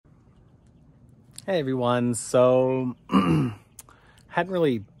Hey everyone, so hadn't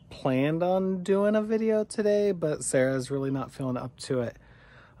really planned on doing a video today, but Sarah's really not feeling up to it.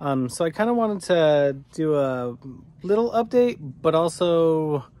 So I kind of wanted to do a little update, but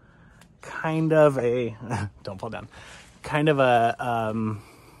also kind of a, don't fall down, kind of a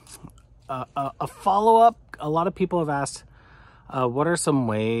follow-up. A lot of people have asked, what are some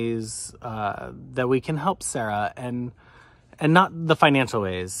ways that we can help Sarah, and not the financial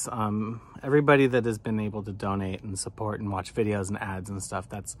ways. Everybody that has been able to donate and support and watch videos and ads and stuff,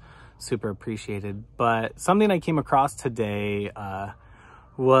 that's super appreciated. But something I came across today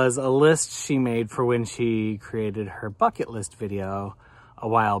was a list she made for when she created her bucket list video a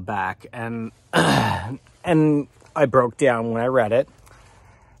while back. And and I broke down when I read it.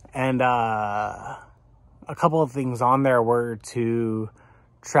 And a couple of things on there were to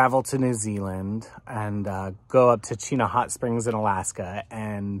travel to New Zealand and go up to Chena Hot Springs in Alaska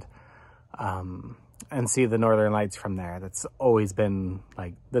and see the Northern Lights from there. That's always been,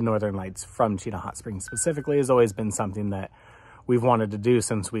 like, the Northern Lights from Chena Hot Springs specifically has always been something that we've wanted to do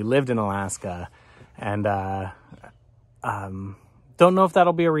since we lived in Alaska. And don't know if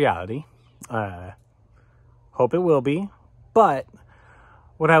that'll be a reality. Hope it will be. But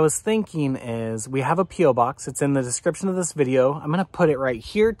what I was thinking is, we have a P.O. box. It's in the description of this video. I'm going to put it right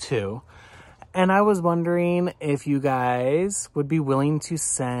here too. And I was wondering if you guys would be willing to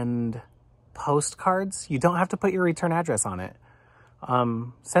send postcards. You don't have to put your return address on it.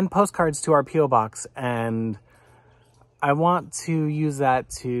 Send postcards to our P.O. box, and I want to use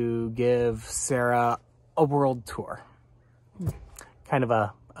that to give Sarah a world tour. Kind of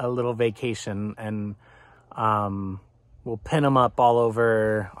a little vacation, and we'll pin them up all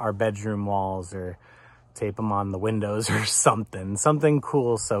over our bedroom walls or tape them on the windows or something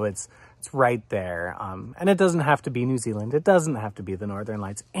cool, so it's right there. And it doesn't have to be New Zealand. It doesn't have to be the Northern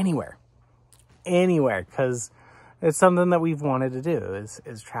Lights. Anywhere, because it's something that we've wanted to do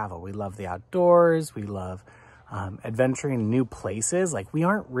is travel. We love the outdoors. We love adventuring new places. Like, we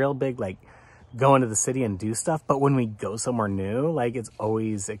aren't real big, like, going to the city and do stuff, but when we go somewhere new, like, it's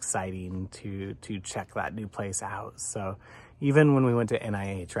always exciting to check that new place out. So even when we went to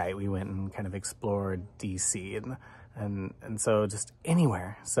NIH, right, we went and kind of explored DC and so just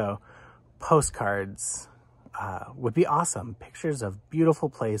anywhere. So postcards would be awesome. Pictures of beautiful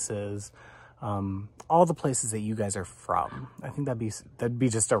places, all the places that you guys are from. I think that'd be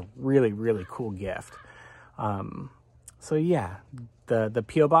just a really, really cool gift. So yeah, the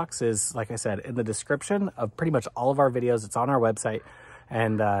P.O. box is, like I said, in the description of pretty much all of our videos. It's on our website,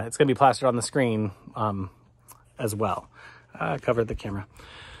 and it's going to be plastered on the screen as well. Covered the camera.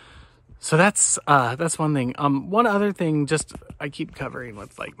 So that's one thing. One other thing, just, I keep covering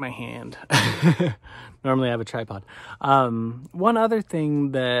with, like, my hand. Normally I have a tripod. One other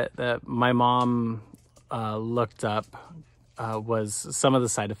thing that my mom looked up was some of the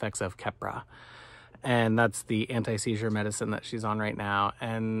side effects of Keppra. And that's the anti-seizure medicine that she's on right now.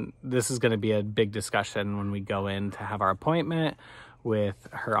 And this is going to be a big discussion when we go in to have our appointment with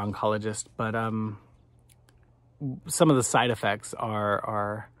her oncologist. But some of the side effects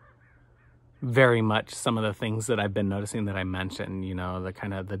are very much some of the things that I've been noticing that I mentioned, you know, the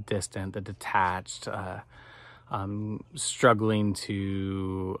kind of the distant, the detached, struggling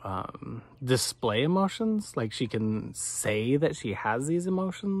to display emotions. Like, she can say that she has these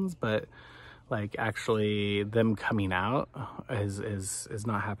emotions, but like, actually them coming out is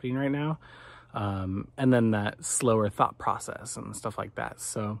not happening right now. And then that slower thought process and stuff like that.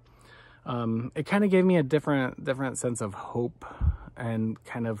 So it kind of gave me a different sense of hope and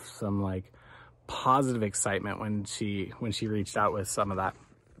kind of some, like, positive excitement when she reached out with some of that.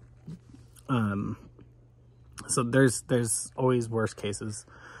 So there's always worse cases,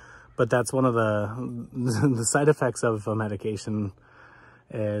 but that's one of the side effects of a medication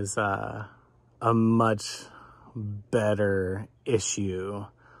is a much better issue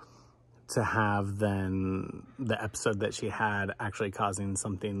to have than the episode that she had actually causing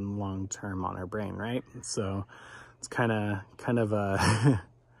something long-term on her brain, right? So it's kind of a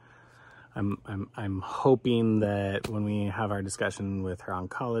I'm hoping that when we have our discussion with her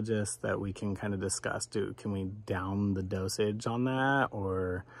oncologist that we can kind of discuss, can we down the dosage on that,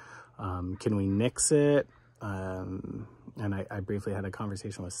 or can we nix it? And I briefly had a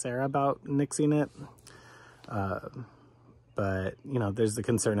conversation with Sarah about nixing it. But, you know, there's the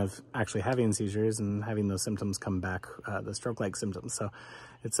concern of actually having seizures and having those symptoms come back, the stroke-like symptoms. So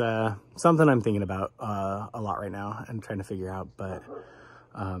it's something I'm thinking about a lot right now and trying to figure out. But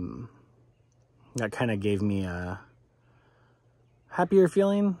that kind of gave me a happier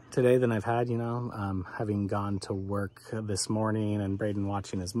feeling today than I've had, you know, having gone to work this morning and Braden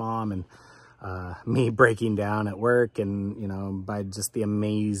watching his mom and me breaking down at work, and, you know, by just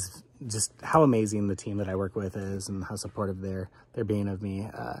just how amazing the team that I work with is and how supportive they're being of me.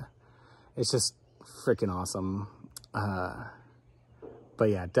 It's just freaking awesome. But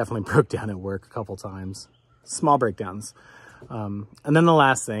yeah, definitely broke down at work a couple times. Small breakdowns. And then the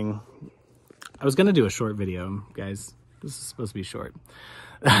last thing, I was going to do a short video, guys. This is supposed to be short.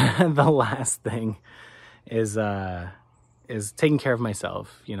 The last thing is taking care of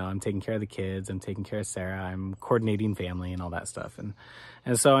myself. You know, I'm taking care of the kids. I'm taking care of Sarah. I'm coordinating family and all that stuff.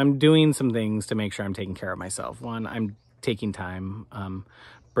 And so I'm doing some things to make sure I'm taking care of myself. One, I'm taking time.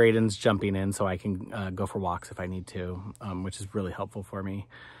 Braden's jumping in so I can go for walks if I need to, which is really helpful for me.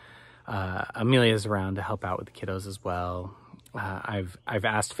 Amelia's around to help out with the kiddos as well. I've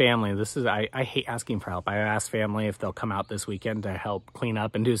asked family, I hate asking for help. I asked family if they'll come out this weekend to help clean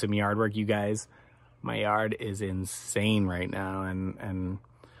up and do some yard work. You guys, my yard is insane right now. And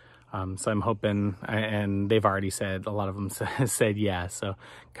so I'm hoping, and they've already said, a lot of them said yeah. So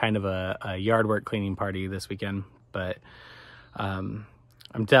kind of a yard work cleaning party this weekend. But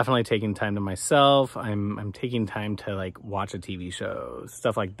I'm definitely taking time to myself. I'm taking time to like watch a TV show,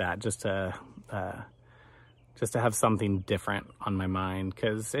 stuff like that, just to have something different on my mind,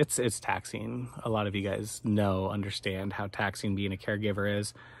 because it's taxing. A lot of you guys understand how taxing being a caregiver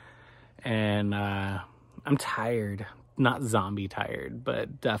is. And I'm tired, not zombie tired,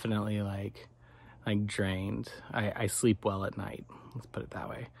 but definitely like drained. I sleep well at night. Let's put it that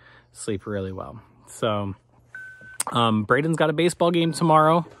way. Sleep really well. So Braden's got a baseball game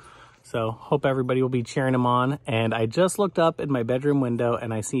tomorrow, so hope everybody will be cheering him on. And I just looked up in my bedroom window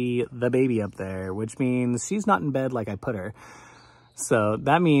and I see the baby up there, which means she's not in bed like I put her. So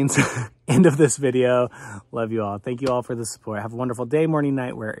that means end of this video. Love you all. Thank you all for the support. Have a wonderful day, morning,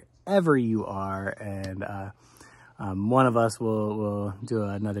 night, wherever you are. And one of us will do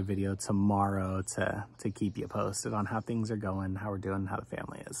another video tomorrow to keep you posted on how things are going, how we're doing, how the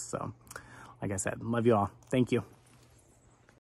family is. So like I said, love you all. Thank you.